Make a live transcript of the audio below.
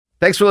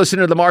Thanks for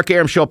listening to the Mark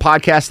Arum Show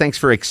podcast. Thanks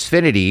for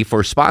Xfinity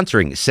for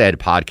sponsoring said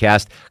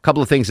podcast. A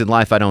couple of things in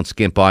life I don't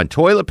skimp on.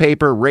 Toilet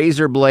paper,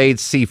 razor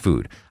blades,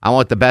 seafood. I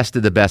want the best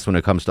of the best when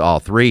it comes to all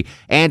three.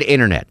 And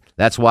internet.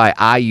 That's why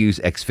I use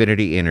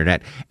Xfinity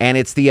Internet. And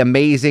it's the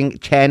amazing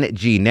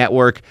 10G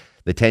network.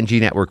 The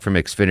 10G network from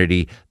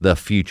Xfinity. The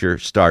future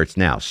starts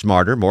now.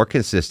 Smarter, more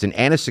consistent,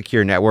 and a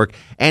secure network.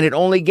 And it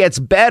only gets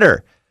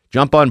better.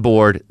 Jump on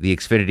board the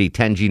Xfinity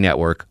 10G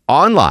network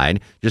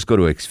online. Just go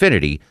to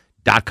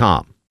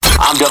Xfinity.com.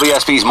 I'm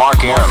WSB's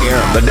Mark Arum.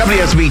 The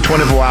WSB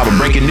 24-hour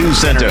breaking news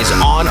center Is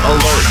on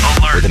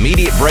alert with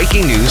immediate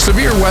breaking news,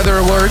 Severe weather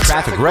alerts.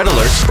 traffic red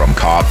alerts, from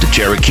Cobb to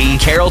Cherokee.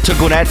 Carroll to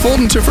Gwinnett,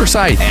 Fulton to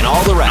Forsyth. and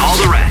all the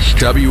rest.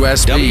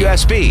 WSB.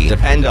 WSB,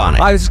 depend on it.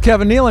 Hi, this is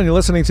Kevin Neal, and you're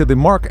listening to the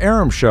Mark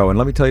Arum Show. And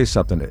let me tell you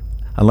something.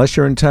 Unless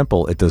you're in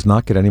Temple, it does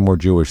not get any more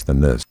Jewish than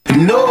this.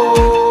 No,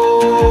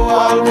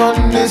 I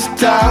want this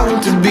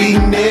town to be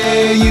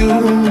near you.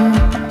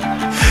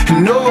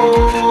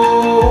 No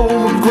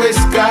gray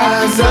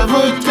skies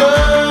ever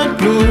turn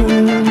blue.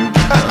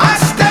 I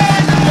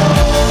stand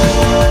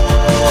alone.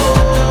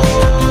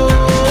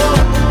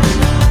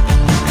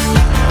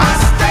 I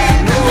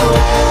stand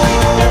alone.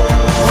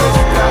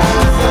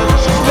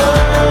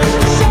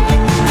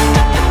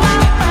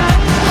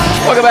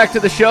 Welcome back to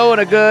the show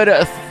and a good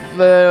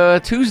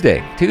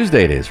Tuesday.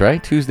 Tuesday it is,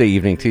 right? Tuesday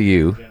evening to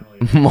you.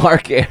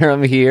 Mark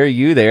Arum here,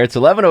 you there. It's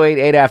 11:08,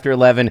 8 after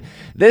 11.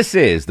 This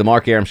is the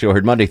Mark Arum Show,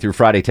 heard Monday through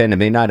Friday, 10 to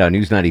midnight on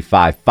News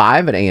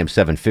 95.5 and AM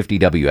 750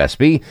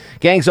 WSB.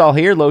 Gang's all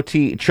here. Low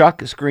T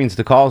Chuck screens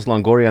the calls.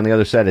 Longoria on the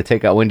other side of the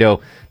takeout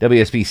window.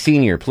 WSB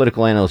senior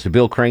political analyst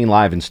Bill Crane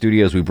live in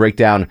studios. We break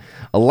down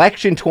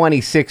election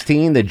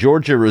 2016, the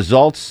Georgia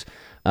results.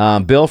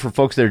 Bill, for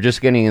folks that are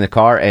just getting in the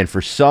car and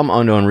for some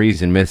unknown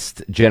reason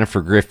missed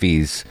Jennifer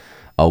Griffey's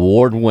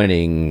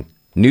award-winning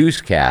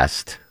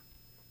newscast,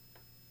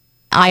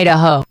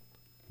 Idaho.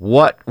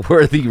 what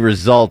were the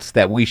results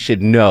that we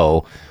should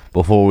know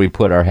before we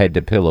put our head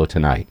to pillow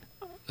tonight?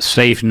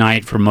 Safe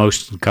night for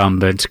most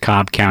incumbents.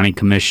 Cobb County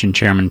Commission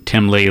Chairman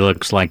Tim Lee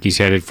looks like he's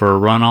headed for a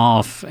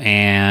runoff,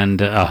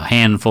 and a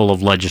handful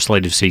of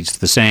legislative seats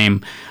the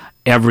same.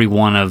 Every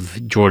one of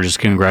Georgia's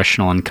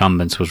congressional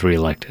incumbents was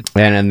reelected.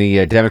 And on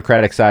the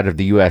Democratic side of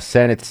the U.S.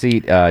 Senate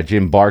seat,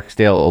 Jim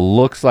Barksdale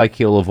looks like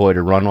he'll avoid a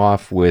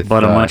runoff with...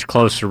 But a much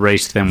closer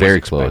race than was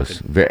expected.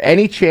 Very close.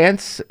 Any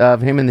chance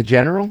of him in the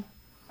general?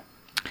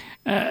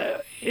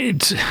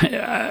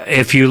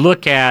 If you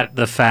look at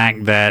the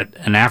fact that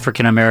an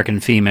African-American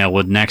female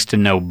with next to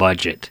no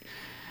budget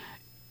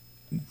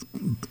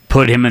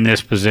put him in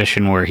this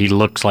position where he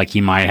looks like he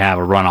might have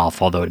a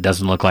runoff, although it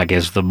doesn't look like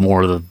as the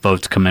more the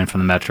votes come in from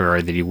the metro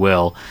area that he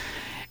will,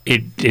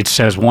 it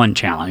says one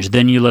challenge.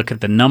 Then you look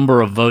at the number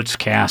of votes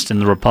cast in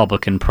the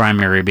Republican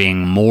primary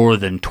being more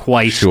than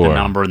twice the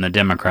number in the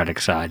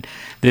Democratic side.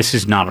 This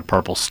is not a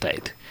purple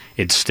state.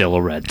 It's still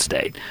a red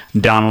state.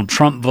 Donald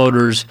Trump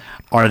voters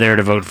are there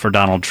to vote for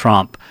Donald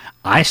Trump.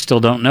 I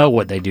still don't know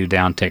what they do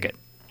down ticket,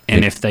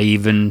 and if they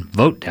even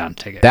vote down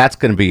ticket. That's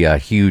going to be a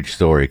huge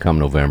story come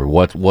November.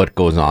 What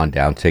goes on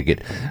down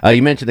ticket?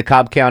 You mentioned the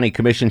Cobb County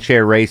Commission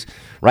chair race.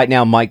 Right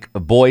now, Mike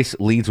Boyce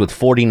leads with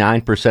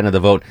 49% of the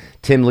vote.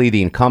 Tim Lee,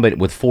 the incumbent,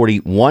 with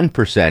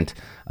 41%.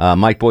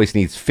 Mike Boyce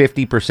needs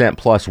 50%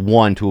 plus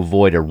one to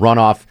avoid a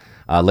runoff.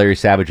 Larry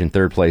Savage in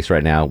third place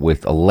right now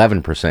with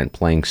 11%,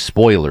 playing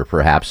spoiler,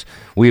 perhaps.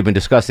 We have been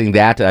discussing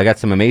that. I got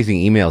some amazing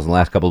emails in the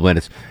last couple of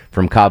minutes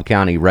from Cobb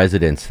County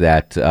residents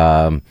that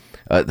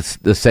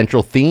the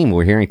central theme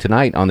we're hearing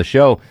tonight on the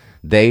show,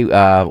 they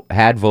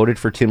had voted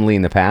for Tim Lee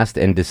in the past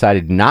and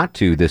decided not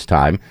to this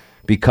time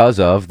because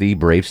of the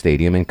Brave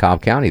Stadium in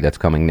Cobb County that's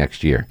coming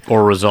next year.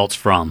 Or results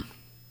from.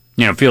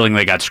 Feeling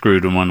they got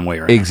screwed in one way or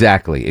another.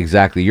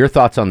 Exactly. Your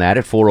thoughts on that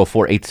at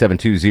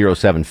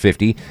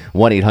 404-872-0750,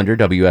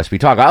 1-800-WSB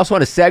Talk. I also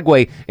want to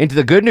segue into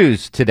the good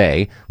news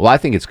today. Well, I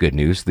think it's good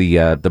news.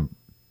 The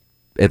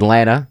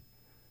Atlanta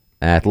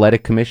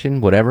Athletic Commission,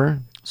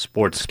 whatever.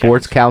 Sports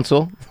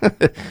Council.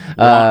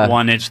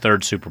 won its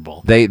third Super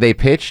Bowl. They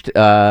pitched,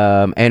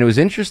 and it was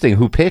interesting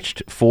who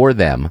pitched for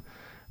them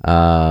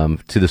to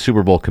the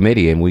Super Bowl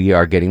committee, and we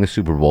are getting the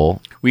Super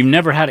Bowl. We've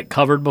never had it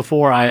covered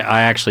before. I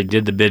actually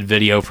did the bid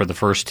video for the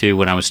first two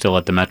when I was still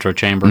at the Metro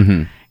Chamber.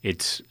 Mm-hmm.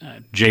 It's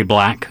Jay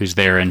Black who's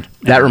there.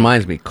 That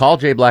reminds me. Call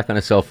Jay Black on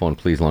his cell phone,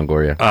 please,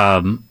 Longoria.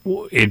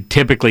 It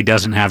typically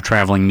doesn't have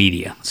traveling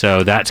media,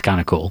 so that's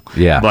kind of cool.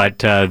 Yeah. But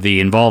the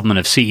involvement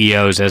of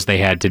CEOs as they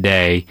had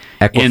today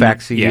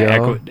Equifax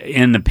CEO?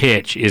 In the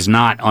pitch is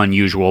not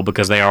unusual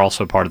because they are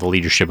also part of the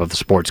leadership of the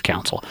Sports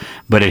Council.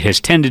 But it has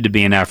tended to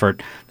be an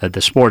effort that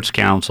the Sports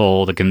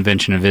Council, the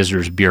Convention and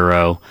Visitors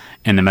Bureau,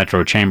 and the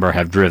Metro Chamber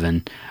have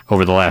driven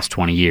over the last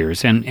 20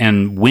 years.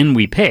 And when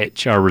we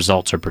pitch, our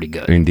results are pretty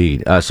good.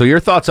 Indeed. So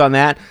your thoughts on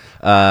that?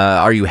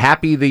 Are you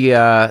happy the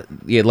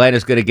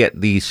Atlanta's going to get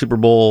the Super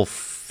Bowl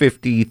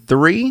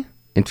 53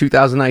 in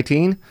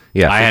 2019?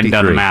 Yeah, I hadn't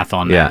done the math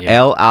on that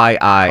yet. LII.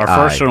 Our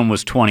first one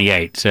was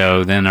 28,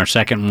 so then our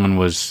second one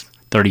was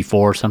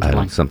 34, something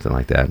like that. Something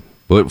like that.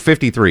 But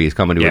 53 is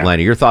coming to Yeah.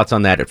 Atlanta. Your thoughts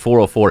on that at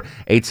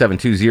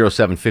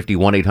 404-872-0750,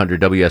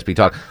 1-800-WSB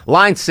Talk.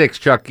 Line 6,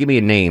 Chuck, give me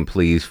a name,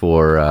 please,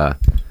 for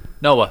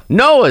Noah.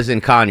 Noah's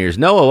in Conyers.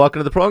 Noah, welcome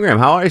to the program.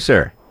 How are you,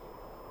 sir?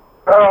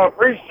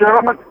 Priest,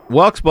 gentlemen.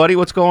 Welks, buddy,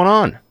 what's going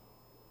on?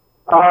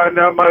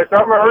 No, much.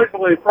 I'm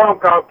originally from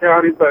Cobb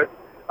County, but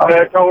I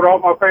had told all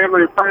my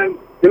family and friends,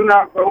 do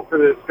not vote for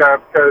this guy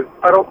because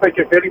I don't think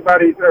if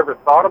anybody's ever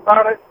thought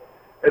about it,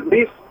 at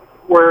least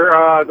where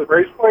the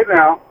race play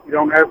now, you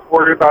don't have to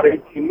worry about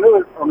 18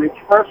 wheelers on the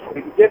expressway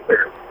to get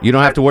there. You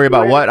don't have to worry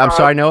about what? I'm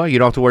sorry, Noah? You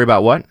don't have to worry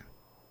about what?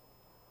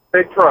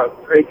 Big trucks,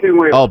 18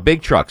 wheelers. Oh,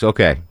 big trucks.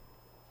 Okay.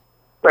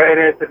 And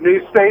at the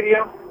new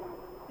stadium,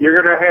 you're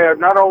going to have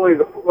not only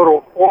the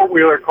little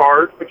four-wheeler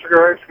cars, but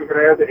you're actually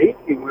going to have the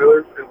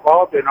 18-wheelers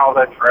involved in all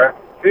that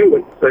traffic too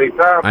at the same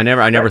time. I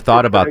never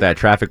thought about that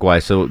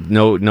traffic-wise. So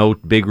no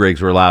big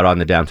rigs were allowed on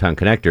the downtown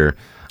connector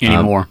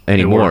Anymore.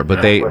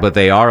 but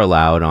they are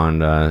allowed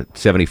on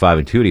 75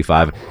 and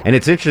 285. And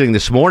it's interesting.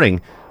 This morning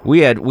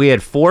we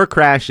had 4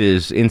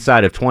 crashes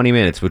inside of 20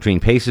 minutes between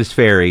Paces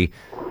Ferry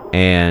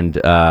and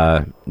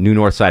New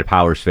Northside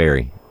Powers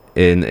Ferry,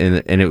 and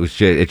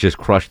it just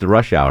crushed the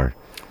rush hour.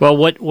 Well,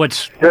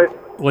 what's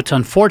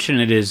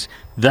unfortunate is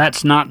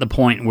that's not the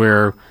point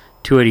where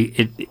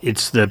 280.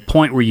 It's the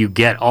point where you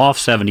get off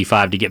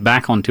 75 to get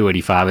back on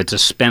 285. It's a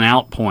spin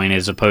out point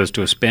as opposed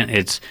to a spin.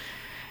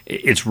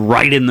 It's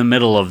right in the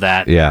middle of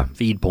that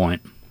feed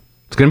point.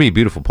 It's going to be a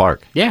beautiful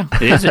park. Yeah,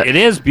 it is. It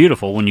is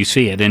beautiful when you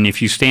see it, and if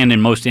you stand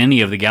in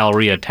any of the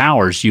Galleria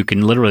towers, you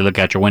can literally look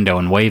out your window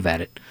and wave at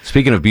it.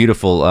 Speaking of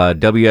beautiful,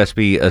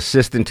 WSB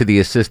assistant to the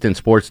assistant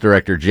sports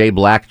director Jay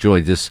Black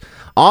joins us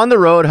on the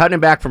road,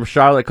 heading back from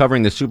Charlotte,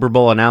 covering the Super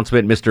Bowl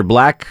announcement. Mr.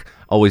 Black,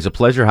 always a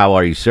pleasure. How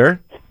are you, sir?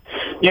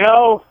 You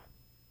know,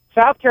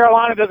 South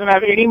Carolina doesn't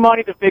have any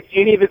money to fix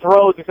any of its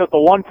roads except the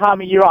one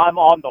time a year I'm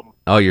on them.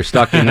 Oh, you're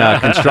stuck in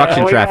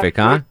construction traffic,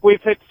 huh?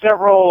 We've hit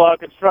several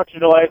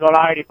construction delays on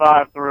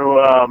I-85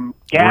 through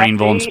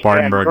Greenville and Gadsby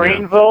Spartanburg, and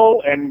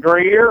Greenville and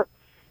Greer,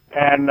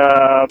 and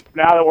now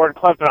that we're in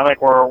Clemson, I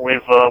think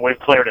we've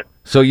cleared it.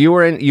 So you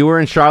were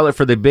in Charlotte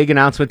for the big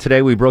announcement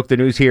today. We broke the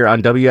news here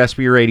on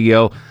WSB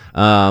Radio.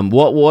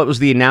 What was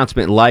the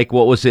announcement like?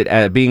 What was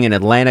it being an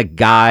Atlanta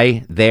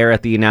guy there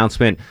at the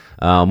announcement?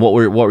 What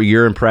were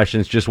your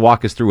impressions? Just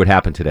walk us through what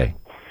happened today.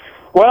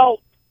 Well,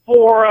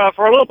 for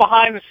a little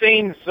behind the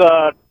scenes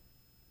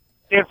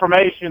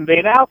information, the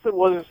announcement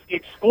was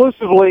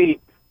exclusively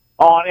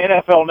on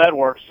NFL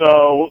Network.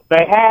 So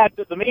they had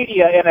the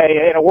media in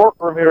a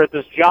workroom here at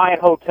this giant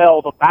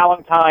hotel, the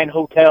Ballantyne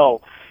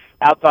Hotel,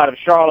 outside of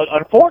Charlotte.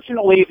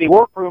 Unfortunately, the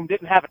workroom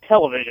didn't have a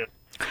television.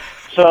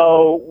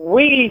 So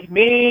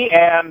me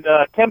and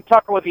Tim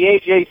Tucker with the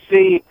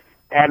AJC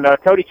and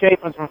Cody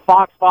Chafin from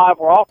Fox 5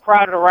 were all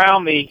crowded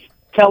around the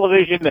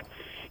television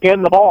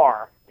in the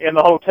bar in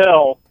the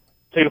hotel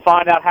to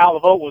find out how the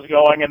vote was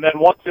going. And then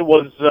once it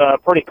was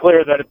pretty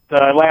clear that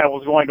Atlanta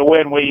was going to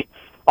win, we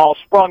all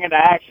sprung into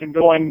action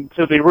going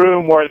to the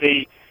room where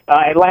the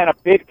Atlanta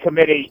bid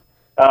committee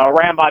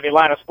ran by the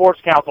Atlanta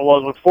Sports Council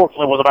was, which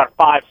fortunately was about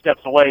 5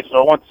 steps away.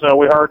 So once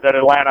we heard that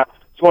Atlanta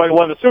was going to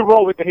win the Super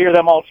Bowl, we could hear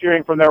them all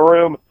cheering from their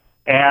room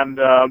and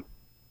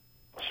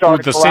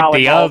started the corralling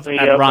city all of the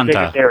Atlanta.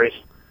 dignitaries.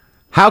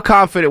 How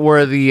confident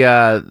were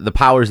the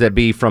powers that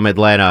be from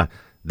Atlanta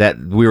that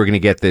we were going to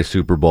get this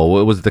Super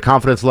Bowl? Was the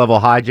confidence level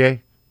high,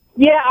 Jay?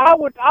 Yeah, I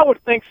would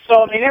think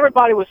so. I mean,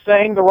 everybody was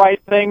saying the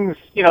right things.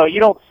 You know, you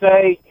don't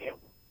say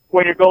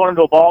when you're going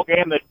into a ball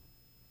game that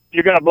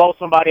you're going to blow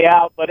somebody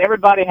out, but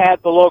everybody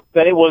had the look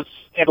that it was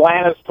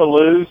Atlanta's to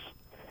lose.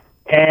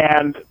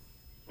 And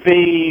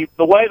the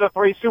way the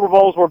 3 Super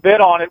Bowls were bid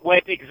on, it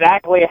went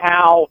exactly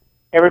how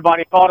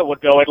everybody thought it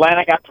would go.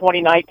 Atlanta got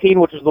 2019,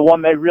 which is the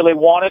one they really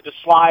wanted to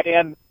slide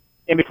in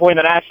between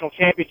the national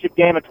championship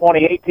game in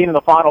 2018 and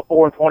the Final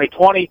Four in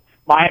 2020.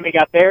 Miami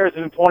got theirs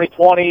in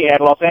 2020,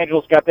 and Los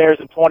Angeles got theirs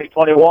in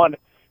 2021.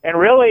 And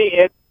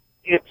really,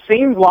 it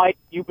seems like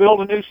you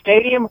build a new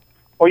stadium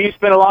or you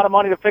spend a lot of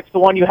money to fix the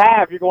one you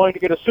have, you're going to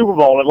get a Super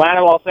Bowl. Atlanta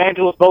and Los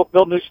Angeles both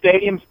built new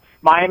stadiums.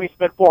 Miami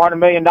spent $400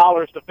 million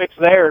to fix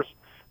theirs.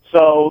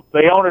 So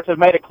the owners have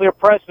made a clear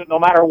precedent, no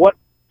matter what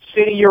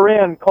city you're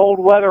in, cold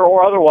weather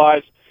or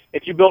otherwise,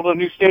 if you build a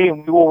new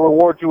stadium, we will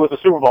reward you with a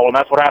Super Bowl, and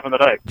that's what happened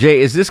today. Jay,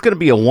 is this going to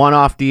be a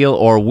one-off deal,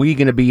 or are we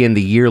going to be in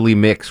the yearly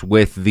mix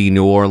with the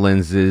New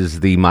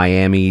Orleanses, the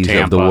Miamis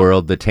of the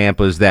world, the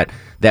Tampas,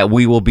 that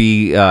we will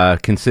be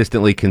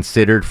consistently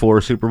considered for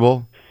a Super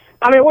Bowl?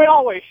 I mean, we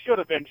always should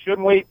have been,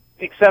 shouldn't we?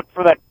 Except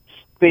for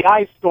the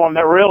ice storm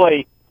that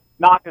really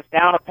knocked us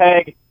down a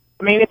peg.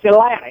 I mean, it's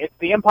Atlanta. It's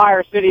the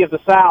Empire City of the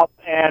South,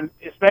 and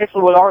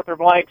especially with Arthur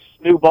Blank's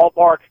new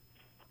ballpark,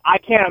 I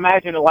can't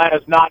imagine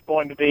Atlanta's not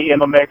going to be in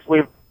the mix.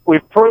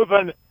 We've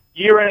proven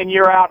year in and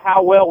year out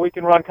how well we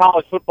can run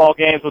college football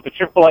games with the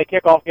Chick-fil-A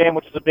kickoff game,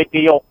 which is a big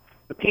deal,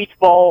 the Peach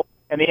Bowl,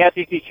 and the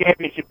SEC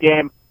championship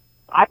game.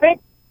 I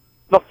think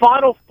the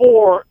Final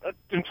Four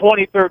in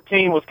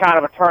 2013 was kind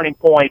of a turning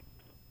point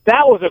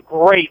that was a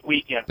great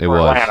weekend for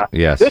Atlanta.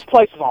 Yes. This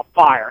place was on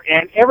fire,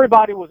 and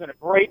everybody was in a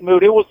great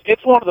mood.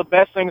 It's one of the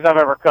best things I've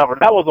ever covered.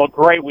 That was a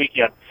great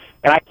weekend,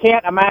 and I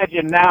can't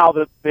imagine now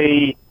that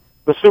the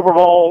Super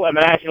Bowl and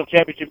the national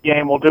championship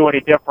game will do any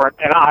different.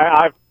 And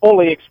I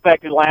fully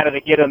expect Atlanta to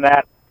get in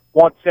that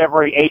once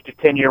every 8 to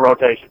 10 year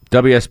rotation.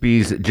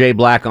 WSB's Jay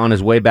Black on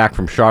his way back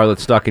from Charlotte,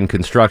 stuck in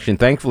construction.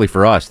 Thankfully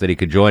for us that he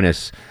could join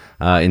us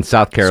in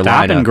South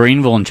Carolina. Stop in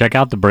Greenville and check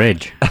out the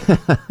bridge.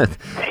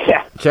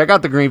 Yeah. Check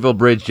out the Greenville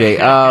Bridge, Jay.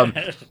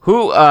 Just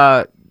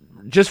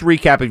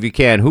recap if you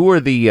can. Who were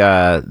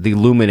the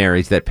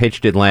luminaries that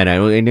pitched Atlanta?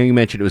 I know you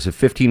mentioned it was a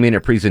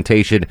 15-minute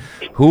presentation.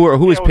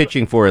 Who is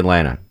pitching for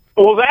Atlanta?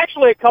 Well, it was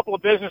actually a couple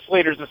of business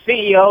leaders, the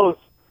CEOs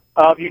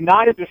of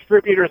United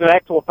Distributors and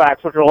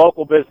Equifax, which are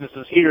local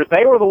businesses here.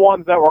 They were the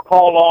ones that were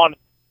called on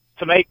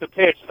to make the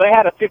pitch. They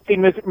had a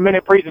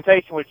 15-minute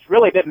presentation, which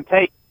really didn't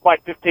take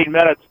quite 15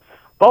 minutes.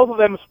 Both of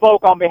them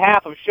spoke on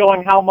behalf of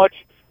showing how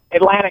much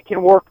Atlanta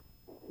can work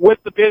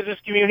with the business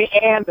community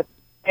and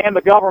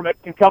the government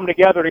can come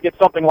together to get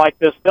something like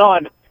this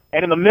done.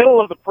 And in the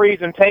middle of the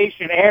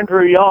presentation,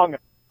 Andrew Young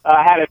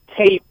had a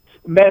taped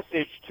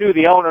message to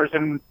the owners.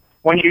 And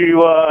when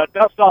you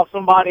dust off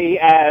somebody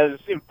as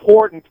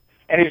important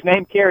and his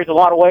name carries a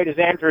lot of weight as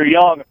Andrew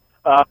Young,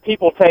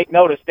 people take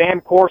notice.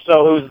 Dan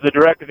Corso, who's the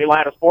director of the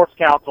Atlanta Sports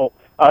Council,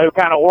 who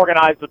kind of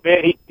organized the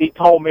bid, he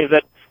told me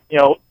that,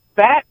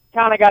 that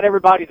kind of got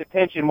everybody's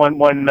attention when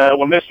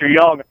Mr.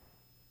 Young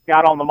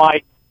got on the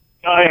mic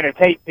in a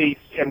tape piece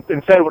and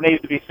said what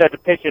needed to be said to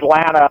pitch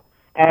Atlanta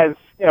as,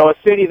 a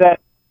city that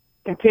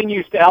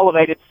continues to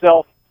elevate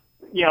itself,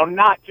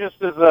 not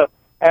just as a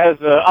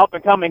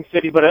up-and-coming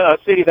city, but a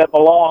city that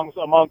belongs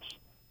amongst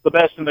the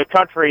best in the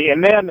country.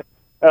 And then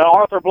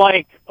Arthur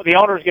Blank, the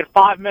owners get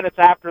 5 minutes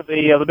after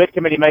the bid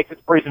committee makes its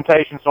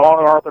presentation, so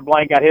owner Arthur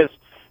Blank got his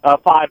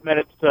 5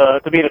 minutes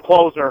to be the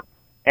closer.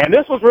 And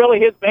this was really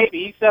his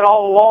baby. He said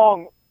all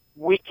along,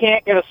 we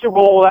can't get a Super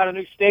Bowl without a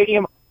new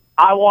stadium.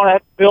 I want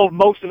to build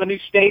most of a new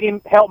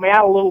stadium. Help me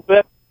out a little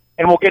bit,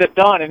 and we'll get it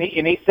done. And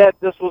he said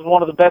this was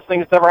one of the best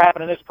things that's ever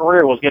happened in his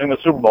career was getting the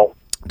Super Bowl.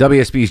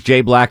 WSB's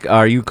Jay Black,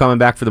 are you coming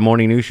back for the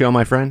morning news show,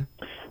 my friend?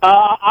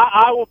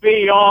 I will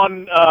be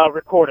on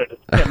recorded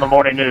in the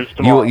morning news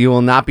tomorrow. You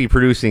will not be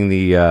producing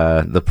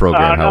the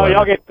program. No,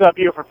 y'all get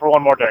Buford for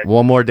one more day.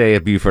 One more day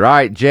at Buford. All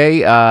right,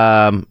 Jay.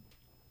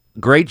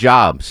 Great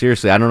job.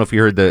 Seriously, I don't know if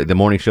you heard the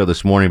morning show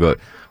this morning, but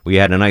we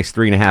had a nice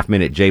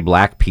 3.5-minute Jay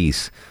Black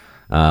piece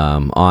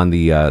on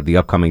the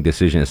upcoming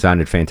decision. It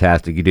sounded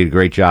fantastic. You did a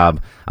great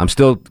job. I'm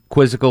still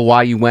quizzical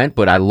why you went,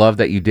 but I love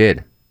that you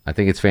did. I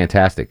think it's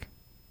fantastic.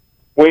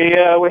 We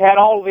had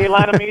all of the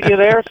Atlanta media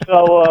there,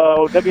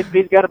 so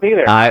WSB's got to be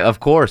there. Of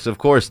course.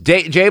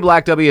 Jay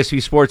Black,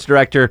 WSB Sports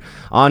Director,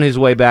 on his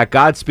way back.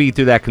 Godspeed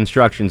through that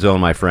construction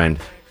zone, my friend.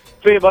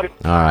 See you, buddy.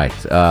 All right.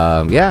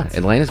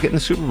 Atlanta's getting the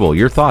Super Bowl.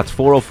 Your thoughts,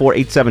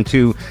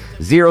 404-872-0750,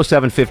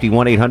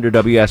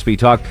 1-800-WSB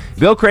Talk.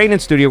 Bill Crane in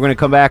studio. We're going to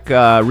come back,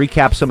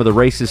 recap some of the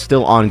races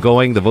still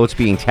ongoing, the votes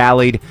being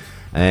tallied,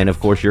 and, of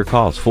course, your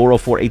calls,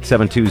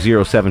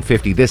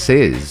 404-872-0750. This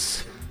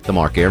is The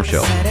Mark Arum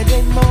Show.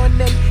 Saturday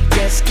morning,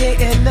 just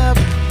getting up.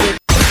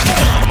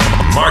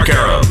 Mark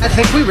Arum. I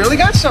think we really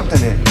got something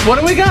here. What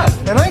do we got?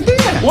 An idea.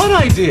 What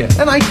idea?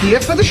 An idea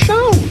for the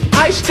show.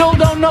 I still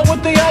don't know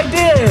what the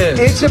idea is.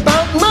 It's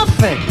about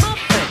nothing.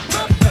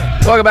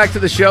 Welcome back to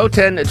the show.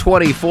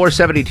 10:24,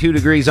 72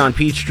 degrees on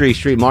Peachtree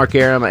Street. Mark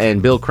Arum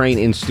and Bill Crane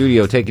in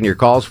studio taking your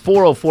calls.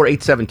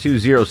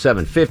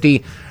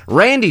 404-872-0750.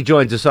 Randy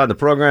joins us on the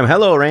program.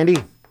 Hello, Randy.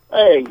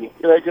 Hey,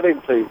 good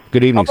evening to you.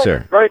 Good evening, sir.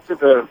 It's great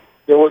that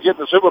we'll get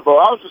the Super Bowl.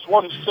 I was just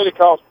wondering, the city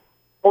cost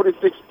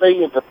 $46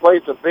 million to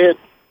place a bid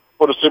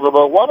for the Super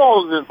Bowl. What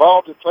all is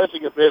involved in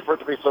placing a bid for it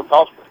to be so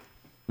costly?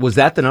 Was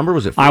that the number?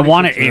 Was it 46 I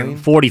wanted million?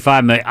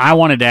 45 million. I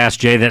wanted to ask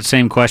Jay that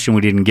same question.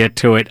 We didn't get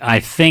to it. I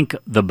think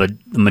the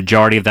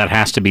majority of that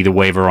has to be the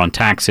waiver on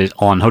taxes,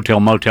 on hotel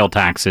motel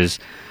taxes,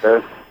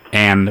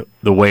 and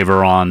the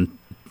waiver on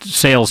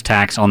sales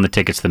tax on the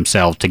tickets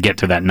themselves to get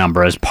to that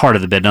number as part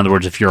of the bid. In other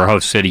words, if you're a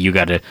host city, you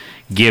got to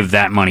give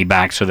that money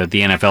back so that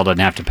the NFL doesn't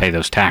have to pay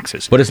those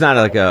taxes. But it's not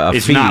like a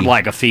it's fee. not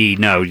like a fee,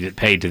 no,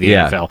 paid to the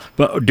NFL.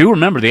 But do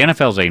remember, the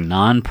NFL is a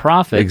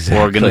non-profit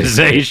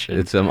organization.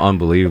 It's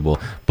unbelievable.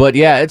 But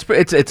yeah,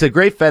 it's a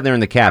great feather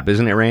in the cap,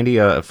 isn't it, Randy,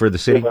 for the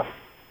city? Yeah,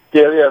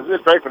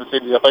 it's great for the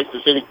city. I think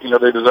the city,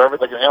 they deserve it.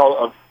 They can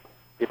handle an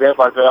event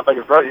like that. I think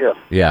it's great, yeah.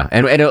 Yeah,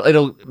 and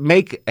it'll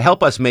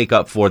help us make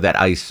up for that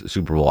ICE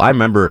Super Bowl. I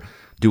remember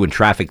doing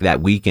traffic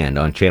that weekend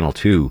on Channel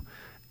 2,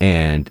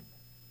 and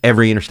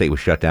every interstate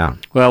was shut down.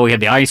 Well, we had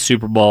the ICE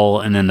Super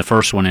Bowl, and then the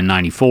first one in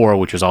 '94,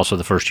 which was also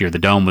the first year the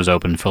Dome was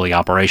open, fully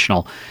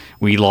operational.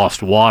 We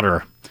lost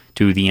water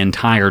to the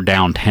entire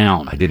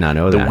downtown. I did not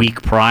know that. The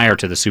week prior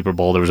to the Super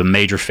Bowl, there was a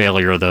major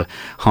failure of the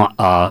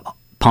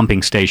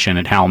pumping station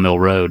at Howell Mill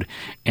Road,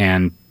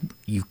 and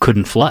you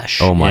couldn't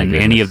flush in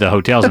any of the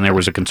hotels, and there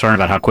was a concern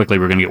about how quickly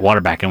we were going to get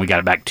water back, and we got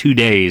it back 2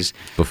 days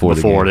before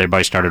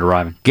everybody started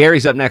arriving.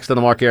 Gary's up next on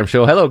the Mark Arum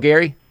Show. Hello,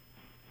 Gary.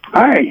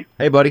 Hi.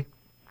 Hey, buddy.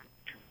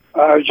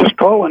 I was just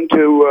calling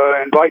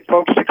to invite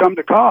folks to come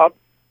to Cobb.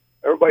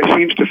 Everybody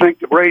seems to think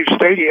the Braves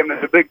Stadium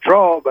is a big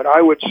draw, but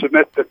I would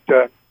submit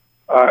that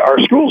our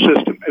school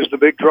system is the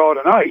big draw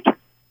tonight.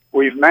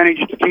 We've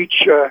managed to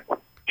teach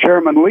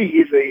Chairman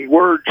Lee the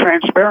word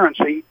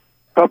transparency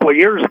a couple of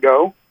years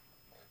ago,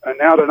 and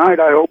now tonight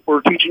I hope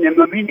we're teaching him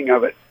the meaning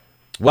of it.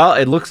 Well,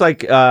 it looks like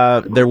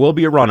there will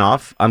be a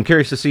runoff. I'm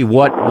curious to see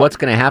what's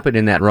going to happen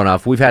in that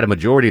runoff. We've had a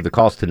majority of the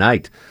calls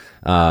tonight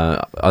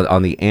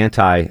on the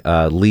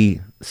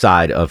anti-Lee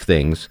side of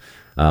things,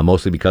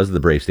 mostly because of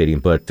the Brave Stadium.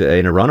 But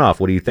in a runoff,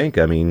 what do you think?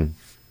 I mean,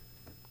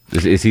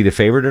 is he the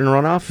favorite in a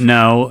runoff?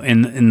 No,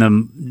 in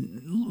the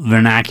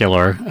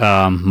vernacular,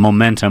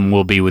 momentum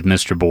will be with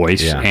Mr.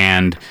 Boyce,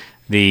 and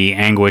the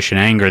anguish and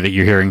anger that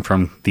you're hearing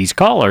from these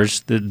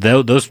callers,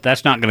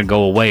 that's not going to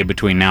go away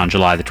between now and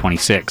July the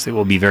 26th. It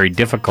will be very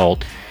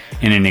difficult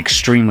in an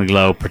extremely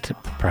low,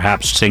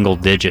 perhaps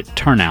single-digit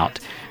turnout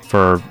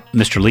for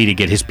Mr. Lee to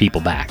get his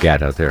people back.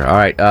 Get out there. All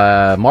right.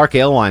 Mark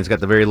Alewine's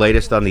got the very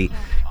latest on the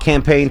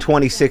campaign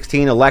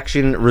 2016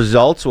 election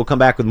results. We'll come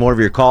back with more of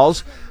your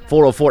calls.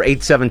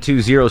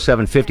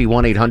 404-872-0750,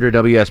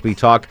 1-800-WSB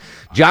Talk.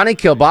 Johnny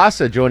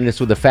Kilbasa joining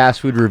us with a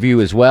fast food review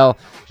as well.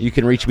 You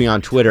can reach me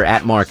on Twitter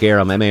at Mark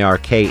Arum,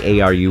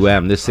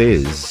 MarkArum. This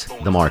is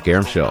The Mark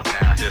Arum Show.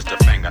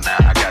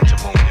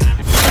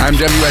 I'm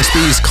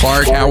WSB's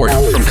Clark Howard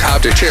from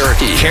Cobb to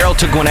Cherokee, Carroll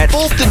to Gwinnett,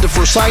 Fulton to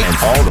Forsyth, and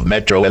all of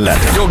Metro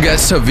 11. You'll get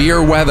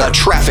severe weather, a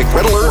traffic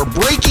red alert, or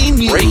breaking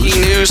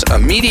news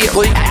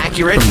immediately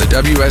accurate from the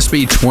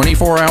WSB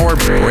 24-hour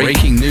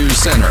Breaking News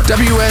Center.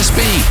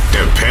 WSB.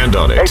 Depend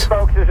on it. Hey,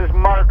 folks, this is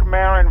Mark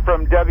Marin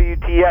from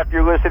WTF.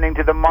 You're listening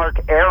to The Mark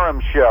Arum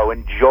Show.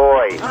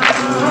 Enjoy.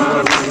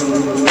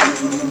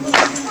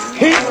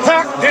 He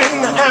packed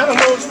in the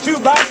animals 2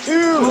 by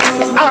 2,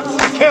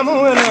 ox,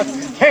 camel, and a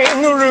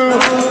kangaroo.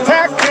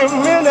 Packed him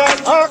in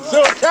that ox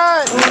so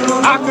tight,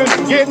 I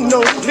couldn't get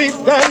no sleep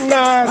that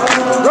night.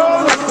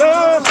 Roll the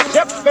sun,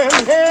 Shep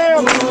and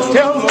Ham,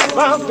 tell them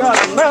about that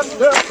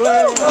master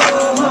plan.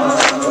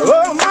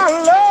 Oh, my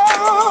Lord.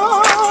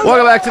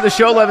 Welcome back to the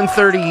show,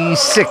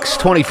 11:36,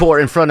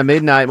 24 in front of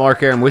midnight.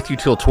 Mark Arum with you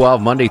till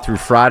 12, Monday through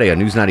Friday on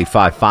News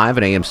 95.5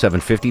 and AM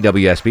 750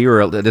 WSB.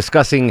 We're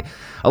discussing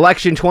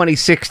election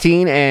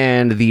 2016,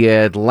 and the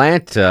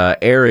Atlanta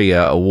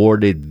area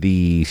awarded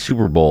the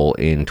Super Bowl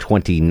in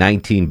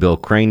 2019. Bill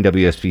Crane,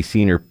 WSB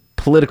senior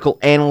political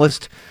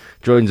analyst,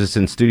 joins us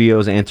in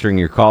studios, answering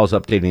your calls,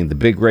 updating the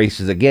big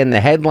races. Again,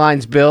 the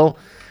headlines, Bill,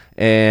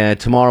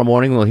 tomorrow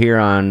morning we'll hear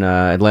on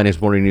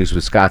Atlanta's Morning News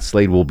with Scott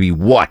Slade will be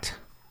what?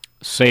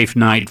 Safe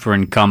night for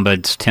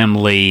incumbents. Tim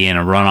Lee in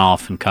a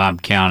runoff in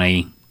Cobb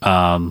County,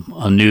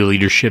 a new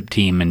leadership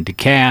team in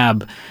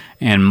DeKalb,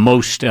 and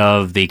most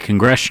of the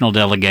congressional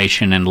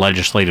delegation and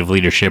legislative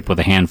leadership, with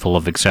a handful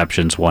of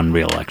exceptions, won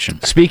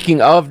re-election.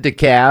 Speaking of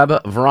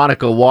DeKalb,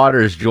 Veronica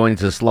Waters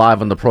joins us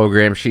live on the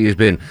program. She has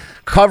been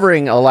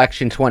covering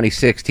election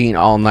 2016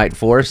 all night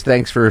for us.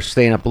 Thanks for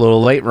staying up a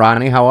little late,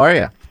 Ronnie. How are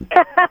you?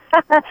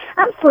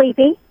 I'm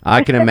sleepy.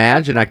 I can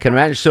imagine.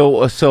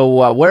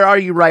 So where are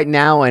you right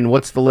now, and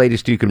what's the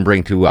latest you can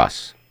bring to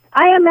us?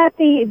 I am at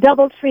the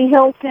Doubletree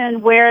Hilton,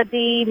 where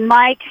the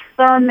Mike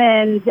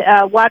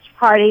Thurmond watch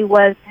party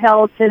was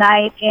held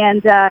tonight,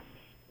 and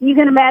you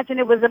can imagine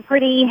it was a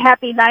pretty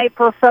happy night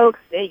for folks.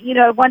 You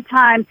know, at one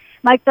time,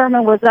 Mike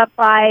Thurmond was up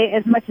by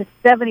as much as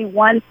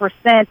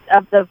 71%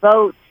 of the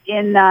votes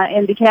in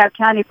DeKalb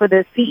County for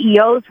the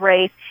CEO's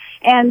race.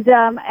 And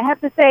I have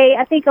to say,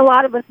 I think a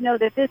lot of us know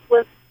that this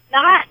was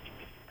not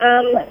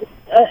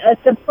a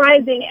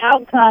surprising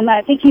outcome.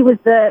 I think he was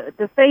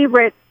the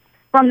favorite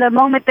from the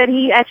moment that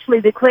he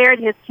actually declared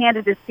his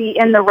candidacy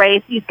in the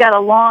race. He's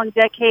got long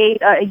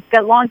decades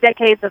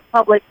of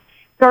public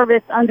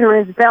service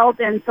under his belt,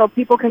 and so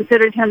people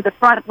considered him the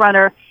front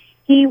runner.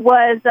 He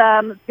was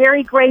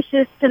very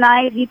gracious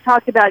tonight. He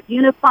talked about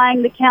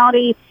unifying the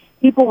county.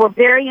 People were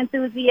very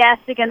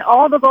enthusiastic, and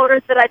all the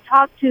voters that I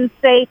talked to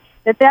say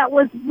that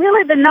was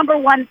really the number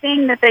one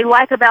thing that they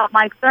like about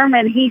Mike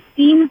Thurmond. He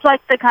seems like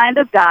the kind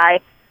of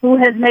guy who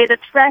has made a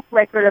track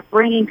record of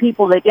bringing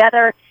people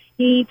together.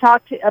 He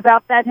talked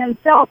about that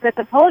himself at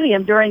the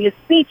podium during his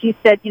speech. He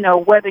said, you know,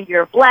 whether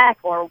you're black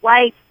or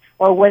white,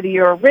 or whether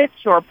you're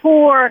rich or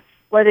poor,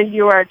 whether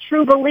you're a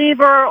true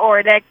believer or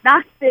an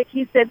agnostic,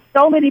 he said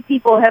so many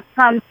people have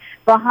come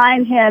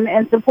behind him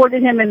and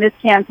supported him in this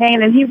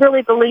campaign, and he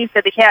really believes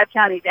that DeKalb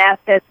County's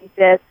assets, he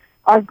says,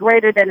 are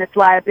greater than its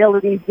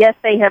liabilities. Yes,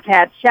 they have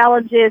had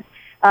challenges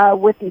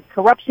with these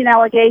corruption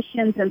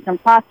allegations and some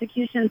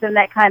prosecutions and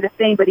that kind of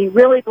thing, but he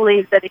really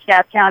believes that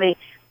DeKalb County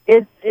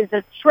is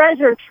a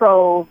treasure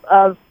trove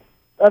of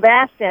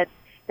assets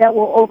that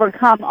will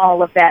overcome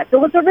all of that.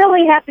 So it's a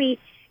really happy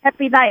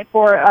night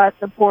for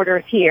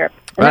supporters here.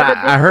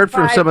 I heard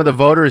from some of the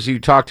voters you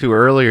talked to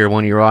earlier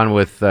when you were on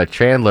with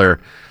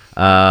Chandler,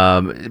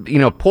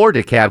 poor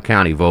DeKalb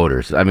County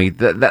voters. I mean,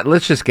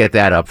 let's just get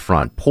that up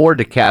front. Poor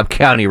DeKalb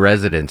County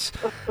residents.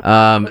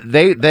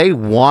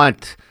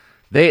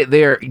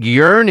 They're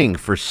yearning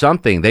for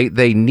something.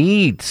 They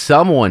need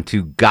someone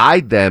to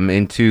guide them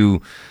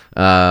into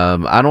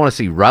I don't want to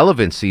say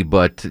relevancy,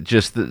 but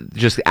just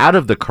out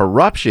of the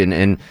corruption,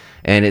 and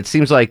it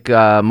seems like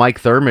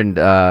Mike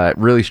Thurmond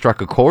really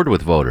struck a chord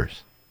with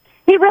voters.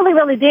 He really,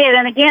 really did.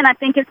 And again, I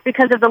think it's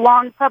because of the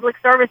long public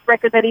service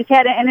record that he's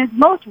had. And his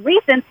most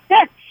recent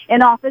stint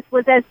in office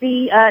was as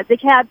the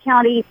DeKalb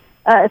County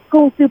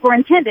school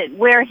superintendent,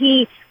 where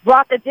he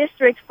brought the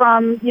district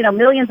from,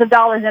 millions of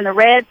dollars in the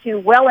red to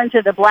well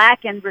into the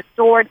black and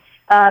restored,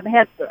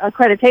 had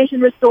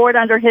accreditation restored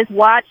under his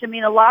watch. I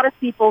mean, a lot of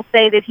people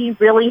say that he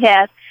really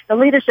has the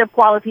leadership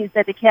qualities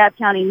that DeKalb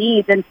County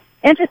needs. And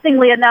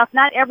interestingly enough,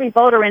 not every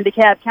voter in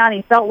DeKalb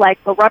County felt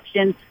like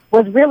corruption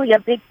was really a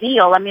big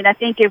deal. I mean, I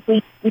think if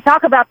we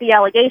talk about the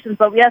allegations,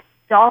 but we have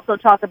to also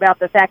talk about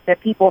the fact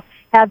that people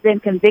have been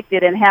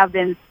convicted and have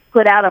been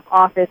put out of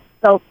office.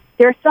 So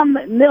there's some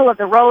middle of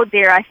the road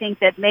there, I think,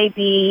 that may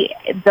be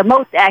the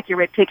most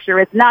accurate picture.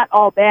 It's not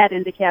all bad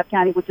in DeKalb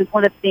County, which is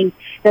one of the things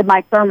that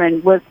Mike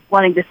Thurmond was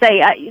wanting to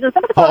say.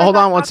 Hold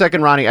on one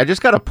second, Ronnie. I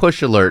just got a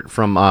push alert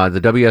from the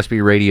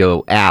WSB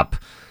Radio app.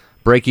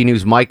 Breaking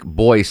news, Mike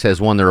Boyce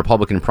has won the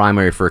Republican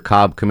primary for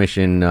Cobb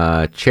Commission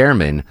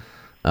chairman.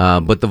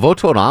 But the vote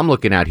total I'm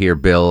looking at here,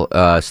 Bill,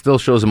 still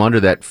shows him under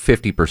that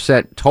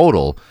 50%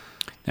 total.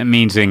 That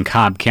means in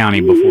Cobb County,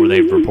 before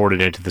they've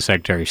reported it to the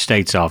Secretary of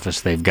State's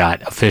office, they've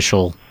got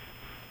official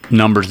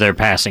numbers they're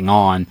passing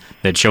on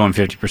that show him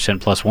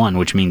 50% plus one,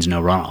 which means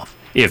no runoff.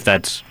 If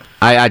that's...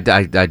 I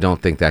don't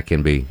think that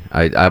can be.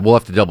 I will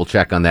have to double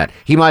check on that.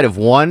 He might have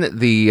won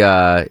he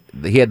had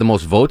the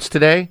most votes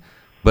today,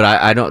 but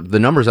I don't. The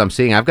numbers I'm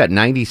seeing, I've got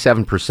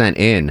 97%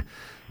 in,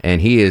 and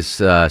he is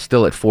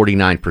still at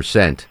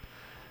 49%.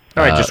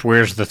 All right, just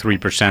where's the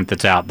 3%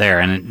 that's out there?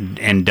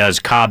 And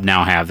does Cobb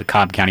now have the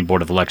Cobb County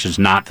Board of Elections,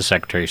 not the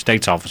Secretary of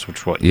State's office,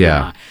 which what you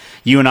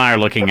and I are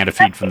looking at a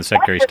feed from the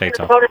Secretary of State's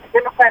office.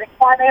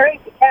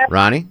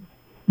 Ronnie?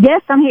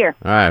 Yes, I'm here.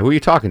 All right, who are you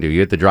talking to?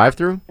 You at the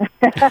drive-thru?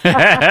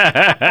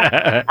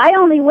 I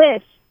only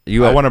wish.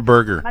 I want a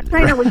burger. My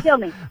trainer would kill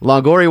me.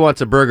 Longoria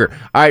wants a burger.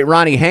 All right,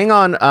 Ronnie, hang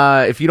on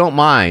if you don't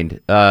mind.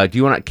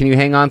 Can you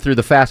hang on through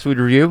the fast food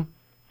review?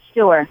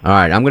 Sure. All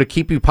right, I'm going to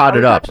keep you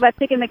potted up. About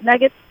chicken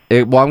McNuggets?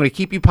 I'm going to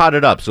keep you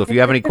potted up, so if you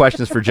have any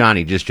questions for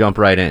Johnny, just jump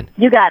right in.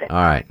 You got it.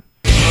 All right.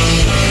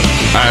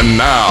 And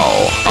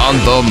now, on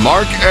the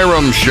Mark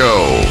Arum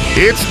Show,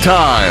 it's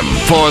time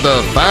for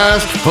the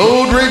Fast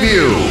Food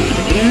Review.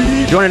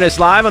 Joining us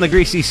live on the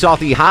Greasy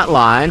Salty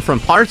Hotline from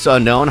parts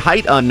unknown,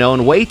 height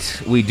unknown,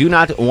 weight we do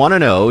not want to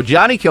know,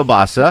 Johnny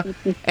Kilbasa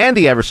and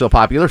the ever so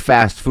popular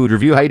Fast Food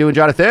Review. How you doing,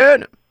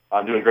 Jonathan?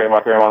 I'm doing great,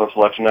 Mark Arum on the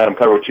selection night. I'm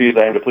covered with cheese.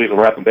 I aim to please. I'm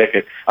wrapping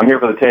bacon. I'm here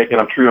for the taking.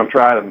 I'm true. I'm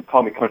tried. I'm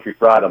call me country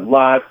fried. I'm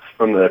live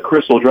from the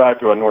Crystal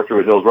Drive-Thru on North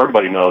Druid Hills, where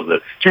everybody knows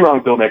that 2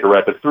 wrongs don't make a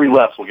right, but 3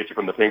 lefts will get you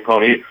from the Pink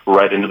Pony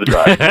right into the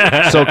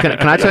drive. So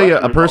can I tell you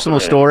a personal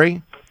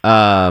story?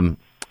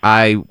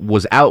 I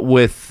was out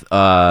with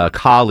a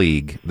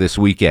colleague this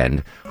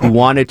weekend who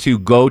wanted to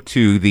go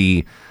to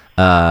the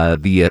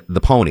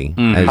Pony.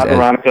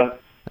 Veronica.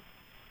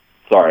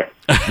 Sorry.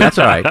 That's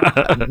all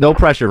right. No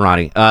pressure,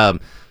 Ronnie.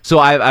 So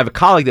I have a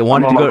colleague that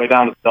wanted to go. Way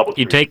down to Double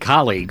You take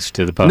colleagues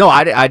to the Pony. No,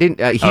 I didn't.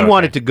 He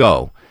wanted to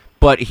go,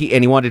 but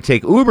he wanted to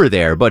take Uber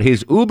there. But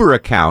his Uber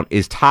account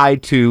is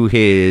tied to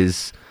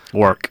his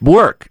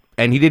work,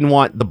 and he didn't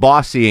want the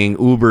boss seeing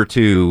Uber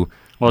to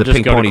the just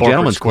Pink go Pony to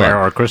Gentlemen's Square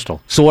Club or Crystal.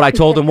 So what I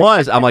told him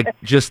was, I'm like,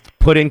 just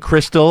put in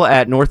Crystal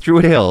at North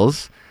Druid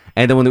Hills.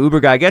 And then when the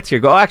Uber guy gets here,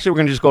 go, actually, we're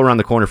going to just go around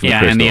the corner from the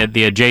Crystal. And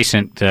the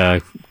adjacent,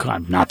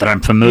 not that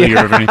I'm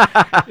familiar with any,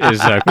 is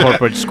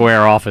Corporate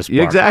Square Office Park.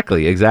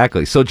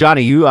 Exactly. So,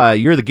 Johnny,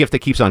 you're the gift that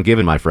keeps on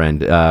giving, my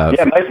friend. Yeah,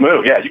 nice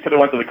move. Yeah, you could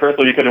have went to the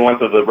Crystal. You could have went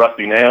to the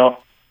Rusty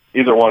Nail.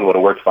 Either one would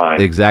have worked fine.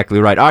 Exactly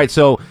right. All right,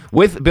 so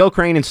with Bill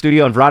Crane in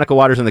studio and Veronica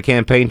Waters on the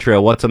campaign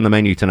trail, what's on the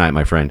menu tonight,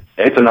 my friend?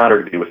 It's an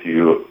honor to be with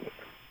you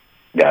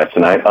guys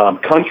tonight.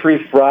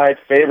 Country fried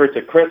favorites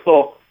at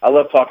Crystal. I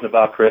love talking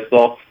about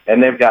Crystal,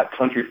 and they've got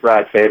country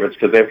fried favorites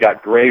because they've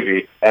got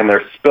gravy, and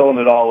they're spilling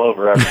it all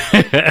over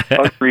everything.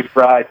 Country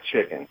fried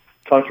chicken,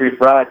 country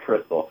fried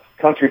Crystal,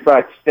 country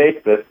fried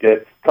steak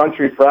biscuit,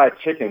 country fried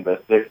chicken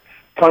biscuit,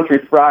 country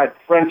fried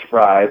French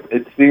fries.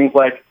 It seems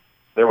like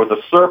there was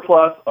a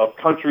surplus of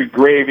country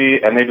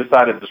gravy, and they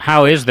decided to...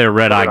 How is their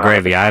red-eye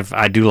gravy?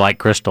 I do like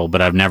Crystal,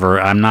 but I'm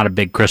not a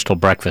big Crystal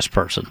breakfast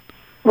person.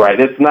 Right,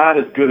 it's not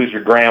as good as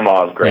your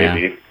grandma's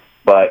gravy. Yeah.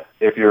 But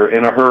if you're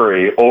in a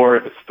hurry, or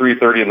if it's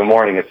 3:30 in the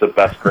morning, it's the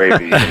best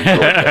gravy.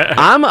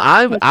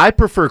 I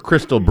prefer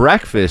Crystal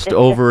breakfast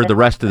over the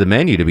rest of the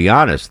menu, to be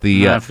honest.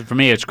 For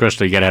me, it's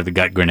Crystal. You got to have the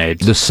gut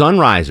grenades. The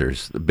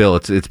Sunrisers, Bill.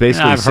 It's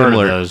basically I've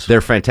similar. Heard of those. They're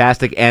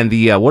fantastic. And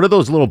the what are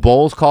those little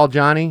bowls called,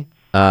 Johnny?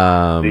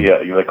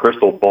 The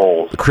Crystal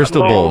Bowls. The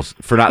Crystal Bowls.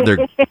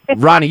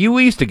 Ronnie, you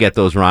used to get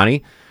those,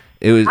 Ronnie.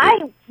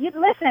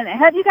 Listen,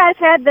 have you guys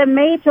had the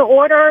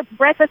made-to-order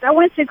breakfast? I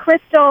went to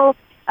Crystal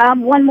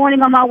one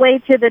morning on my way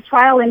to the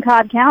trial in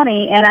Cobb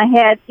County, and I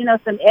had,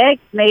 some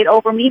eggs made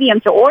over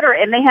medium to order,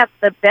 and they have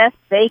the best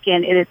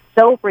bacon. It is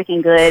so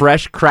freaking good.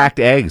 Fresh cracked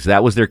eggs.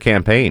 That was their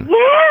campaign.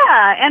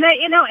 Yeah, and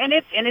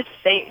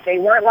they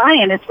weren't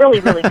lying. It's really,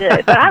 really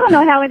good. But I don't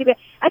know how anybody.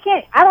 I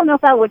don't know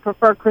if I would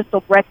prefer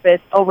Crystal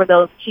breakfast over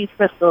those cheese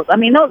crystals. I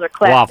mean, those are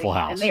classic. Waffle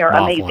House. And they are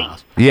Waffle amazing.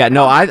 House. Yeah,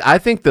 no, I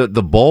think the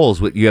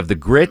bowls, you have the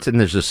grits, and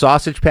there's a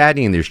sausage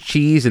patty, and there's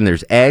cheese, and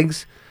there's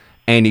eggs.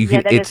 And you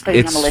can, that is putting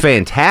on the it's list.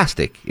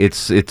 fantastic.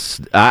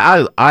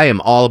 I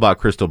am all about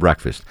Crystal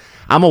breakfast.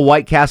 I'm a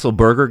White Castle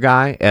burger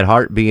guy at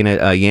heart, being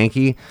a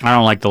Yankee. I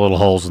don't like the little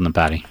holes in the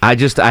patty. I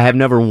have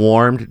never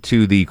warmed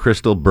to the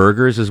Crystal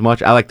burgers as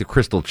much. I like the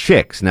Crystal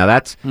Chicks. Now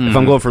if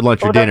I'm going for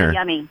lunch or dinner,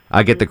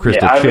 I get the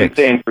Crystal I've been Chicks.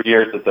 saying for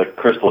years that the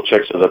Crystal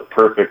Chicks are the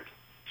perfect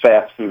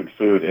fast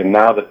food, and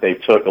now that they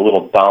took a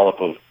little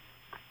dollop of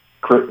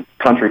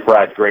country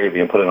fried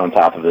gravy and put it on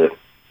top of it,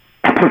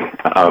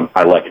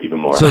 I like it even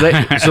more.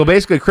 So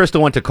basically,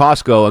 Crystal went to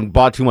Costco and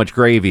bought too much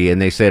gravy, and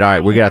they said, "All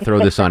right, we got to throw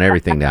this on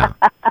everything now."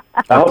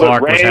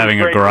 Clark was having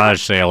a garage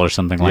sale or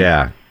something like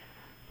that.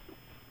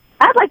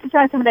 I'd like to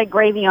try some of that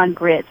gravy on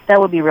grits.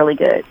 That would be really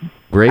good.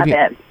 Gravy.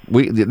 I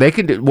bet. They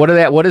can do what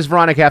does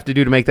Veronica have to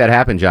do to make that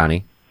happen,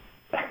 Johnny?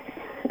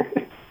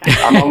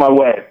 I'm on my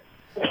way.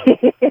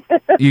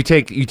 You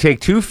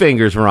take two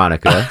fingers,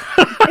 Veronica,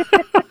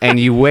 and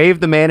you wave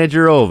the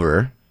manager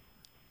over.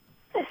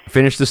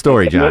 Finish the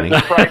story, Johnny.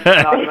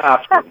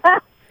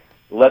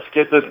 Let's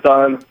get this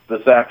done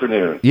this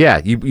afternoon.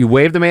 Yeah, you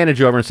wave the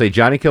manager over and say,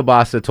 Johnny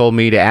Kilbasa told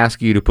me to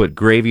ask you to put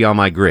gravy on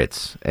my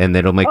grits, and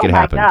that'll make it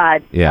happen. Oh, my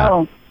God. Yeah.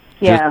 Oh,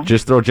 yeah.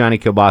 Just throw Johnny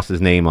Kilbasa's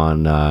name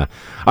on. All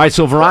right,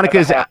 so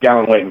Veronica's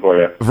gallon waiting for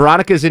you.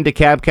 Veronica's in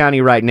DeKalb County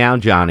right now,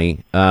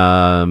 Johnny.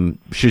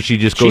 Should she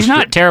just go? She's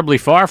not terribly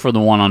far from the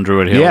one on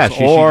Druid Hills, Yeah,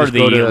 she or just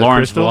go the to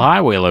Lawrenceville Crystal?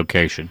 Highway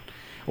location,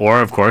 or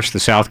of course the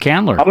South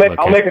Candler.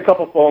 I'll make a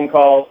couple phone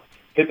calls.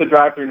 Hit the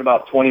drive-thru in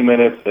about 20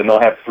 minutes, and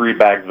they'll have 3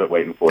 bags of it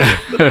waiting for you.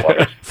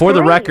 For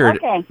the record,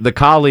 the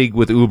colleague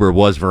with Uber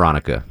was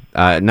Veronica.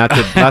 Not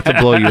to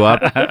blow you up.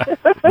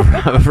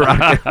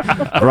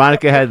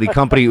 Veronica had the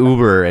company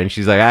Uber, and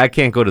she's like, I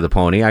can't go to the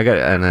Pony.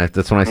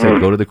 That's when I said,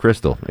 go to the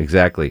Crystal.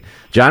 Exactly.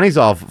 Johnny's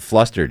all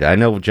flustered. I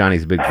know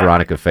Johnny's a big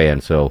Veronica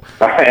fan, so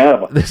I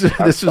am. This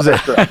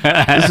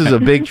is a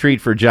big treat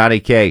for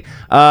Johnny K.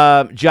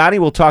 Johnny,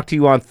 we'll talk to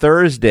you on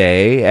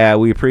Thursday.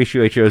 We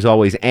appreciate you as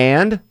always,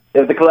 and.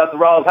 If the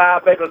cholesterol is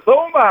high, baby,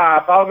 so am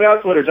I. Follow me on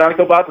Twitter, Johnny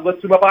Kilbasa.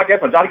 Listen to my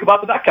podcast on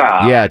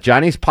JohnnyKilbasa.com. Yeah,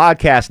 Johnny's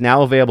podcast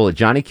now available at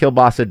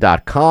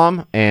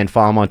JohnnyKilbasa.com, and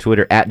follow him on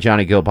Twitter at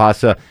Johnny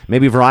Kilbasa.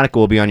 Maybe Veronica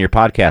will be on your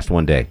podcast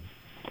one day.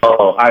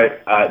 Oh,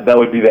 that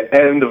would be the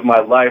end of my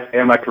life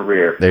and my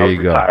career. There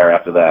you go. Retire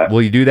after that.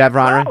 Will you do that,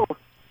 Veronica?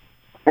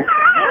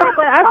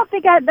 But I don't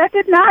think that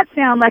did not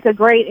sound like a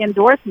great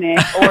endorsement.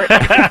 Or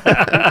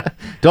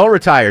Don't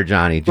retire,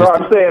 Johnny. No,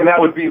 I'm saying that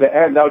would be the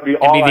end. That would be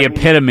all. It'd be the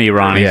epitome,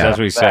 Ronnie, as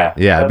we say.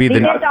 Yeah, it'd be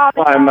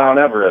climb Mount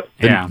Everest.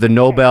 the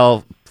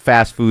Nobel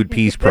Fast Food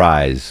Peace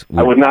Prize.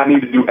 I would not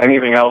need to do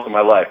anything else in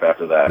my life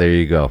after that. There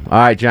you go. All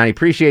right, Johnny.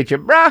 Appreciate you,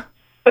 brah.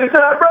 All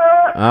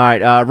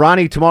right,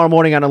 Ronnie. Tomorrow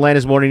morning on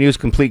Atlanta's Morning News,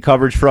 complete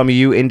coverage from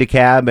you in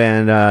DeKalb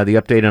and the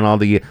update on all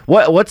the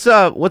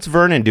what's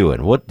Vernon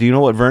doing? What do you know?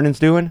 What Vernon's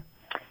doing?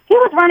 he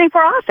was running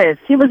for office.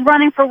 He was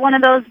running for one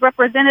of those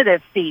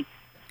representative seats.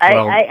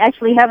 Well, I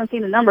actually haven't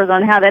seen the numbers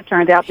on how that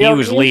turned out. He Bill,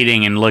 was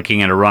leading and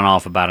looking at a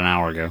runoff about an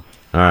hour ago.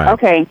 All right.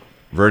 Okay.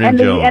 Vernon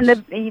Jones.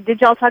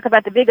 Did y'all talk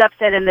about the big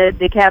upset in the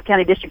DeKalb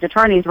County District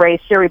Attorney's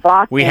race, Sherry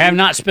Boston? We have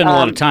not spent a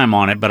lot of time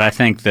on it, but I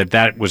think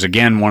that was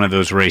again one of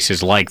those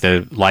races like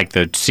the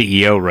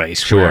CEO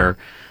race where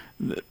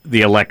the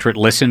electorate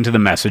listened to the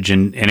message,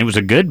 and it was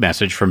a good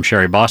message from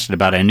Sherry Boston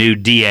about a new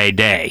DA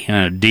day,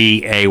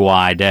 DAY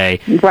day,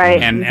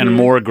 right, and a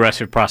more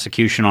aggressive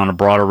prosecution on a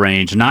broader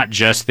range, not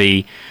just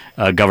the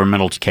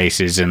governmental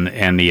cases and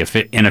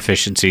the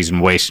inefficiencies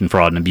and waste and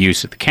fraud and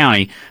abuse at the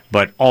county,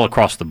 but all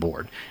across the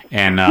board.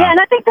 And and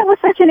I think that was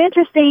such an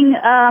interesting.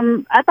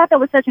 I thought that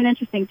was such an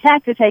interesting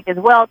tack to take as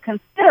well,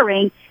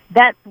 considering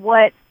that's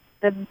what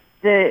the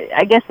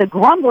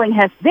grumbling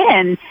has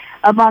been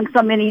among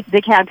so many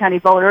DeKalb County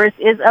voters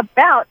is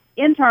about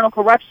internal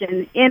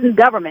corruption in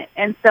government.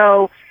 And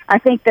so I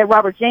think that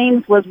Robert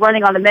James was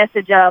running on the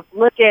message of,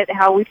 look at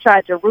how we've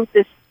tried to root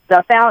this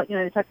stuff out. You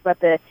know, they talked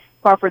about the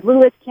Crawford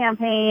Lewis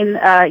campaign,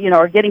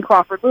 or getting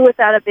Crawford Lewis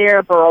out of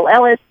there, Burrell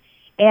Ellis.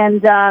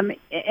 And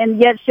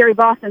yet Sherry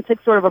Boston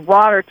took sort of a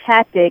broader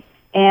tactic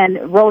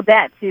and rode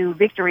that to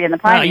victory in the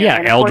primary.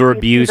 Elder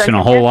abuse and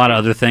a whole lot of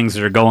other things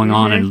that are going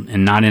on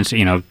and not in,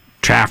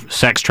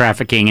 sex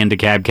trafficking in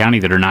DeKalb County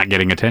that are not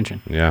getting attention.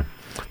 Yeah.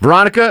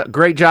 Veronica,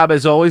 great job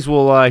as always.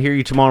 We'll hear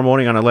you tomorrow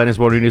morning on Atlanta's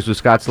Morning News with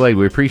Scott Slade.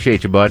 We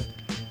appreciate you, bud.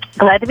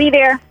 Glad to be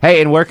there.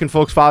 Hey, and where can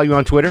folks follow you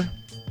on Twitter?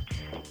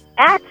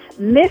 At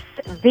Miss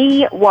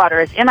V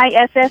Waters,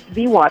 MISS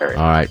Waters.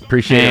 All right,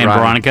 appreciate it, And Ron.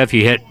 Veronica,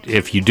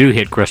 if you do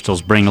hit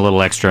crystals, bring a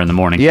little extra in the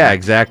morning. Yeah,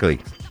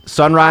 exactly.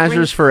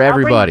 Sunrisers for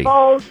everybody.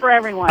 Bowls for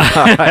everyone.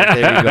 All right,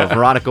 there you go.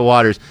 Veronica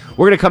Waters.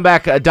 We're going to come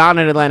back. Don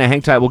in Atlanta,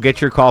 hang tight. We'll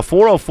get your call.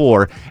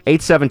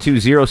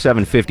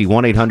 404-872-0750,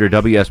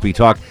 1-800-WSB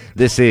Talk.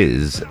 This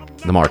is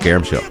The Mark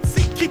Arum Show.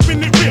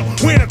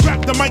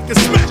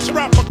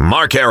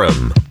 Mark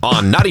Arum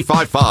on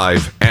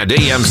 95.5 and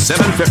AM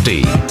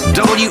 750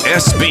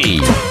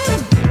 WSB.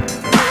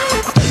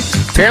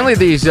 Apparently,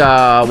 these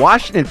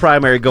Washington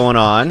primary going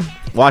on.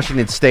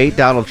 Washington State,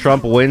 Donald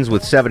Trump wins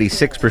with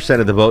 76%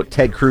 of the vote.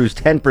 Ted Cruz,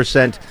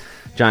 10%.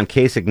 John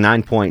Kasich,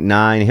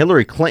 9.9%.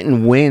 Hillary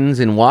Clinton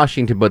wins in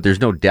Washington, but there's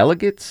no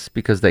delegates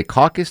because they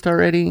caucused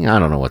already. I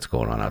don't know what's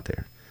going on out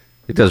there.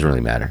 It doesn't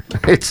really matter.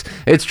 It's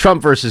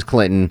Trump versus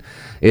Clinton.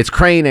 It's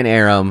Crane and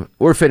Arum.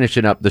 We're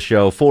finishing up the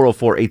show.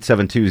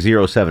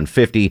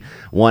 404-872-0750,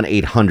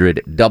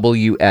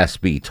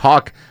 1-800-WSB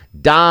Talk.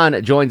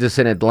 Don joins us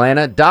in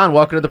Atlanta. Don,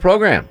 welcome to the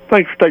program.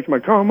 Thanks for taking my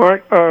call,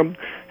 Mark.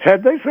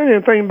 Had they said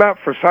anything about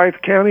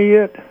Forsyth County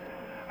yet?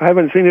 I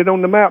haven't seen it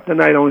on the map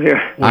tonight on here.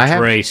 Which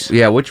race?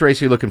 Yeah, which race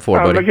are you looking for,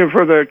 buddy? I'm looking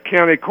for the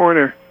county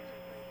coroner.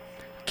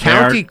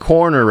 County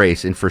coroner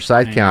race in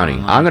Forsyth County.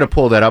 I'm going to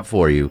pull that up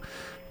for you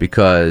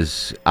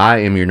because I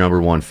am your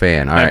number one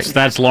fan. All right.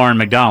 That's Lauren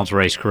McDonald's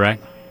race,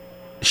 correct?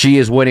 She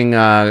is winning.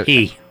 Lauren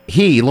is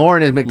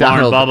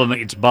McDonald.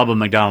 It's Bubba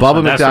McDonald.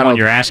 Bubba That's the McDonald. one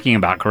you're asking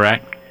about,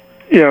 correct?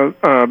 Yeah,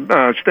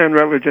 Stan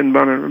Rutledge and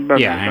Bunner.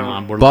 Yeah, hang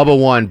on. Bubba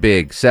won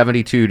big,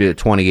 72 to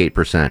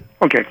 28%.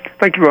 Okay,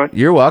 thank you, Ron.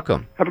 You're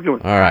welcome. Have a good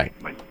one. All right.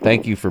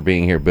 Thank you for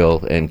being here,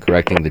 Bill, and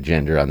correcting the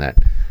gender on that.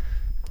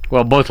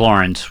 Well, both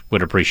Laurens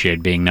would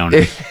appreciate being known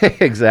as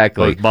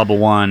exactly. Both Bubba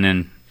 1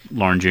 and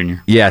Lauren Jr.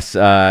 Yes.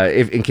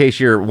 In case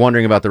you're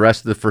wondering about the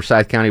rest of the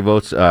Forsyth County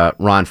votes,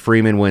 Ron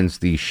Freeman wins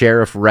the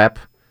sheriff rep,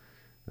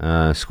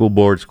 school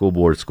board.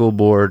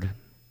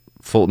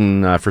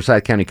 Fulton,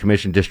 Forsyth County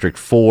Commission District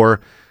 4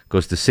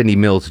 goes to Cindy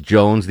Mills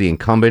Jones, the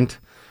incumbent.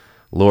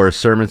 Laura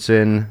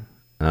Simonson,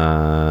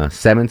 the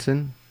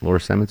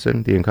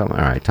incumbent.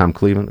 All right, Tom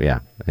Cleveland. Yeah,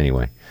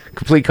 anyway.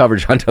 Complete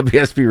coverage on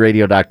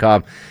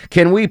WSBRadio.com.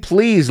 Can we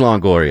please,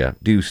 Longoria,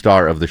 do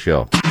star of the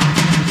show?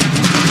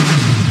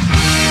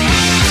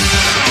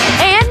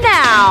 And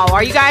now,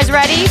 are you guys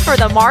ready for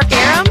the Mark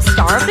Arum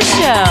star of the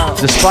show?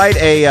 Despite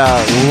a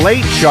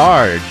late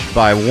charge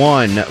by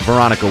one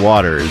Veronica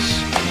Waters,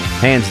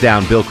 hands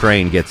down, Bill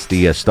Crane gets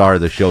the star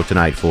of the show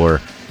tonight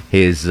for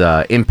his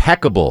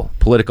impeccable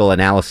political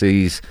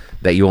analyses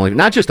that you only,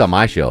 not just on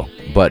my show,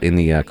 but in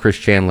the Chris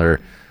Chandler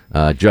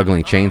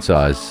Juggling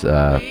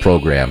Chainsaws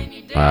program.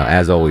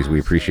 As always, we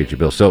appreciate you,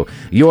 Bill. So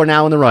you are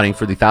now in the running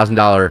for the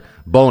 $1,000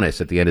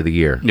 bonus at the end of the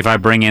year. If I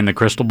bring in the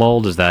crystal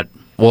bowl, does that...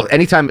 Well,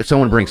 anytime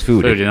someone brings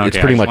food, it's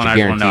pretty much a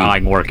guarantee. Know how I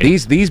can work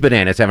it. These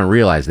bananas haven't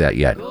realized that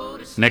yet.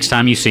 Next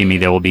time you see me,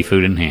 there will be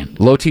food in hand.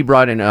 Loti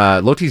brought in...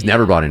 Loti's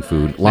never brought in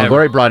food.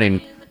 Longoria brought in...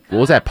 What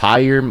was that, pie?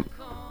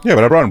 Yeah,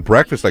 but I brought in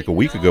breakfast like a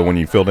week ago when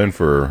you filled in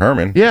for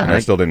Herman. Yeah. And I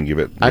still didn't give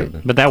it.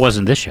 But that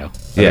wasn't this show.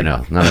 Yeah,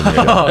 no. None of it.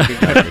 What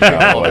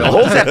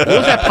was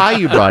that pie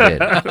you brought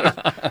in?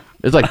 It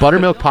was like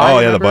buttermilk pie. Oh,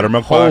 yeah, the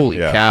buttermilk pie. Holy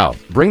cow.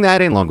 Bring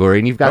that in, Longoria,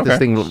 and you've got this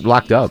thing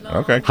locked up.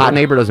 Okay. Cool. Hot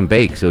neighbor doesn't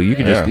bake, so you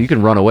can you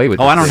can run away with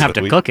it. Oh, I don't have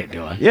to cook it,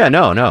 do I? Yeah,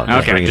 no.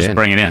 Okay, just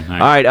bring it in. All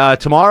right,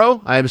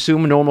 tomorrow, I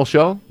assume a normal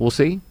show. We'll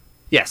see.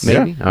 Yes.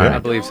 Maybe? Yeah. All right. I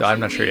believe so. I'm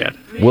not sure yet.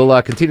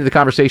 We'll continue the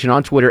conversation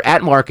on Twitter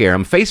at Mark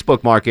Arum,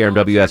 Facebook Mark Arum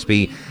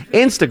WSB,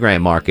 Instagram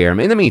Mark Arum.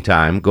 In the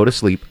meantime, go to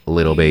sleep,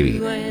 little baby.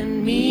 You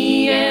and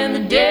me and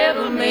the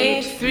devil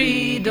makes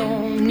three.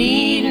 Don't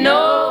need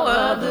no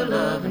other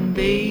loving,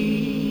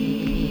 baby.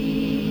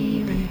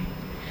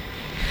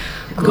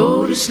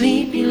 Go to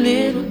sleep, you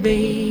little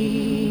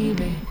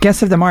baby.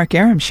 Guests of the Mark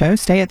Arum Show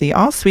stay at the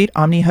All Suite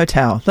Omni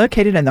Hotel,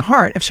 located in the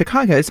heart of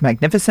Chicago's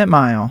Magnificent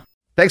Mile.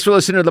 Thanks for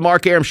listening to the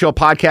Mark Arum Show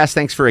podcast.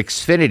 Thanks for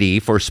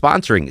Xfinity for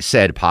sponsoring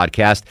said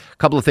podcast. A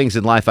couple of things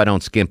in life I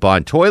don't skimp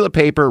on. Toilet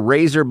paper,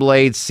 razor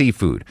blades,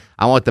 seafood.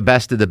 I want the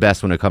best of the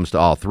best when it comes to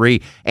all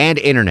three. And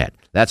internet.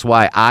 That's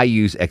why I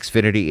use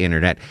Xfinity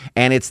Internet.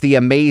 And it's the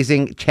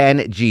amazing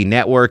 10G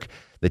network.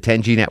 The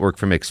 10G network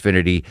from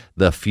Xfinity.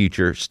 The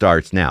future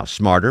starts now.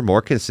 Smarter,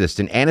 more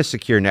consistent, and a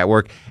secure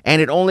network.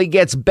 And it only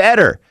gets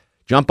better.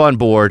 Jump on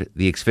board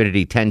the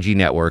Xfinity 10G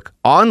network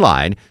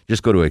online.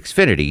 Just go to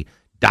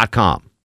Xfinity.com.